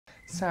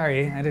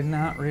Sorry, I did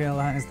not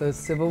realize those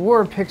Civil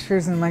War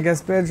pictures in my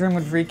guest bedroom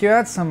would freak you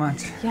out so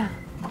much. Yeah,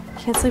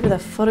 can't sleep with a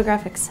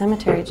photographic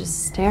cemetery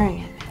just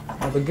staring at me.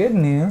 Well, the good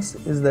news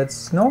is that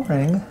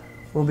snoring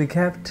will be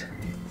kept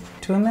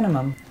to a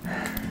minimum.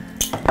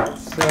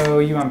 So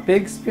you want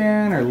big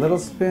spoon or little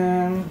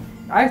spoon?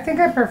 I think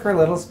I prefer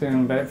little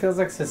spoon, but it feels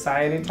like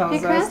society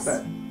tells us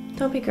that.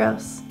 Don't be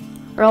gross,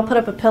 or I'll put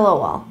up a pillow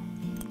wall.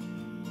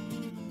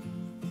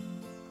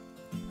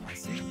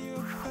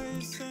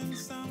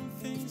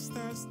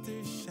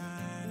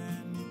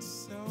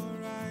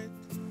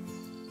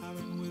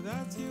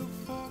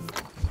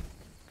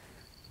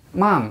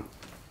 Mom.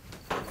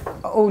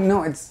 Oh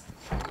no, it's...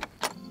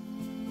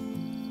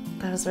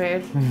 That was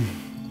weird.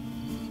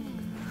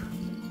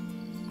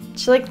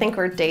 She like think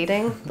we're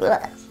dating?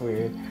 That's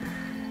weird.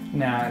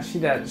 No, she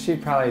does. She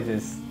probably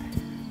just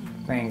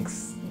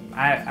thinks...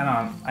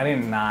 I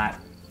did not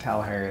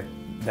tell her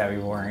that we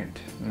weren't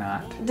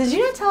not. Did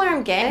you not tell her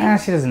I'm gay?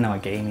 She doesn't know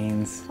what gay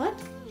means. What?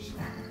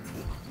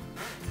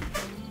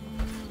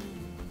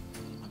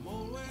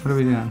 What are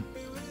we doing?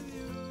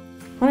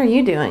 What are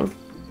you doing?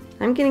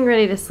 I'm getting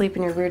ready to sleep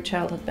in your weird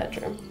childhood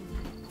bedroom.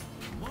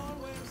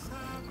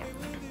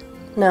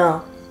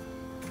 No.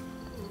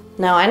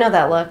 No, I know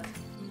that look.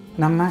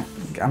 No,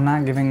 I'm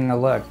not giving a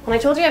look. When I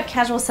told you I have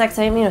casual sex,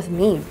 I didn't mean with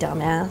me, you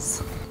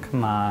dumbass.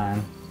 Come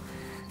on.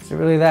 Is it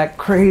really that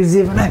crazy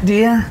of an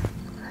idea?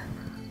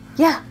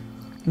 Yeah.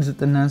 Is it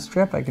the nose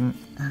strip? I can...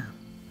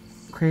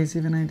 crazy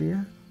of an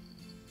idea?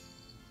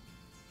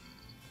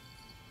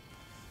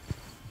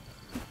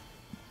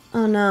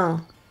 Oh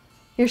no.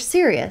 You're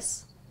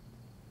serious?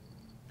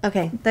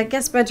 Okay, that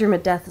guest bedroom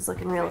of death is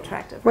looking real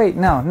attractive. Wait,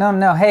 no.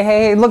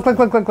 Hey, look.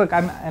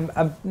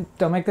 I'm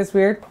don't make this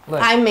weird.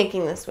 Look. I'm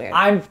making this weird.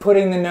 I'm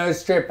putting the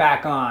nose strip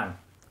back on.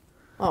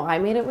 Oh, I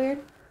made it weird?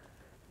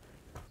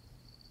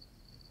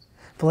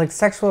 But like,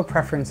 sexual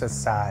preference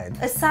aside.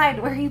 Aside,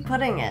 where are you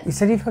putting it? You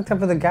said you've hooked up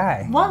with a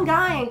guy. One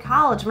guy in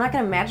college. I'm not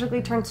gonna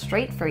magically turn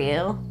straight for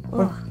you.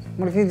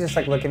 What if you just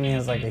like look at me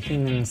as like a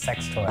human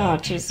sex toy? Oh,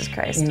 Jesus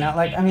Christ. You know,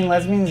 like, I mean,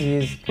 lesbians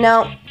use...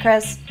 No,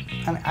 Chris.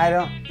 I mean, I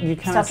don't... You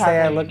kind of Stop say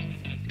talking. I look...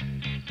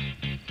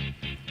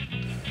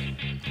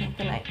 Okay,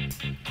 good night.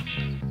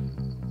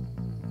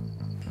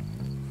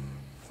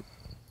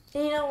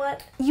 And you know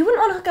what? You wouldn't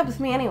want to hook up with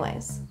me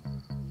anyways.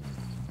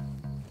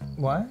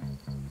 What?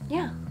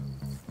 Yeah.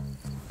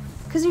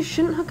 Because you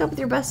shouldn't hook up with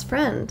your best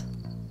friend.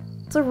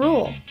 It's a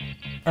rule.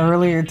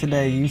 Earlier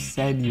today, you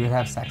said you would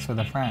have sex with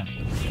a friend.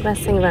 The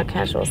best thing about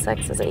casual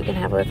sex is that you can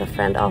have it with a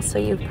friend. Also,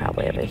 you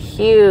probably have a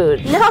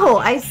huge... No,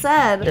 I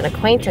said... An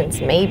acquaintance,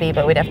 maybe,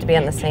 but we'd have to be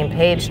on the same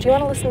page. Do you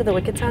want to listen to the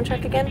Wicked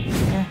soundtrack again?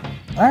 Yeah.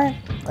 All right.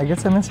 I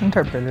guess I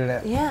misinterpreted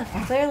it. Yeah,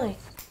 clearly.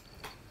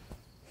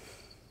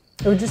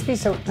 It would just be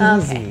so easy.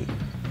 Okay.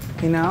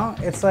 You know?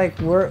 It's like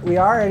we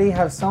already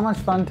have so much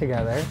fun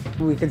together.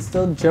 We could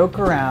still joke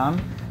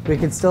around. We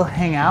could still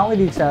hang out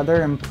with each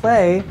other and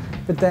play,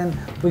 but then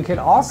we could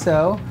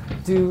also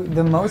do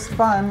the most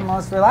fun,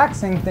 most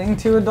relaxing thing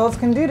two adults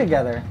can do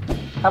together.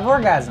 Have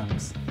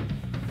orgasms.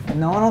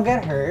 And no one will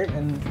get hurt,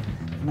 and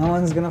no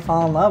one's gonna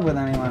fall in love with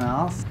anyone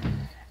else.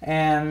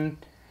 And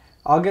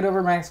I'll get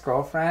over my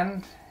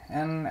ex-girlfriend,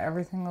 and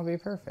everything will be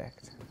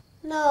perfect.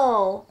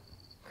 No,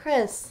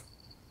 Chris.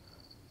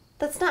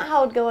 That's not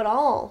how it would go at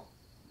all.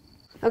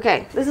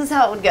 Okay, this is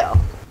how it would go.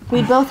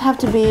 We'd both have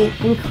to be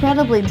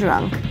incredibly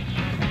drunk,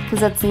 because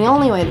that's the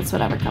only way this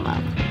would ever come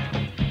up.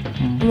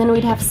 And then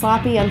we'd have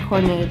sloppy,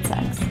 uncoordinated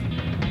sex,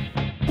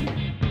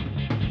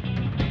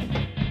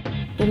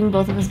 leaving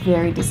both of us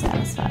very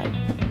dissatisfied.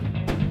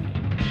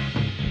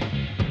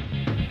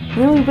 And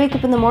then we'd wake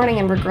up in the morning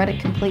and regret it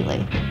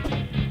completely.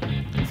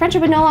 Our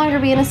friendship would no longer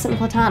be innocent and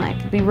platonic.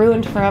 It'd be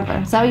ruined forever.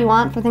 Is that what you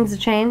want, for things to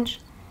change?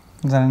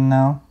 Is that a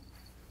no?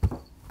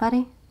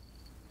 Buddy,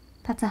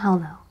 that's a hell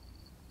no.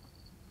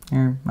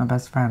 You're my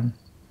best friend.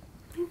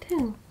 Me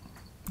too.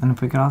 And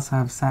if we could also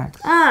have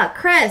sex. Ah,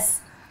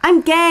 Chris,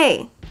 I'm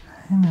gay.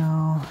 I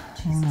know.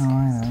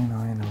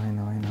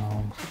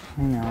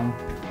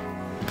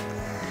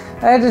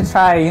 I had to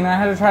try, you know, I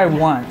had to try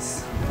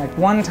once. Like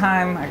one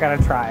time, I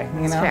gotta try,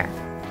 you know? Fair.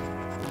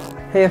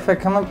 Hey, if I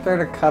come up there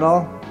to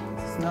cuddle,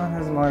 no one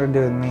has more to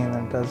do with me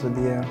than it does with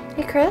you.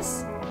 Hey,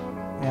 Chris,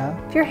 Yeah?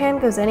 if your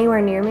hand goes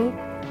anywhere near me,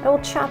 I will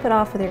chop it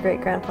off with your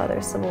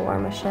great-grandfather's Civil War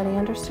machete,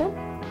 understood?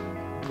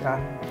 Got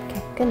it.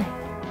 Okay, good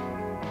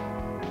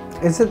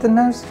night. Is it the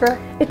nose strip?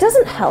 It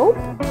doesn't help.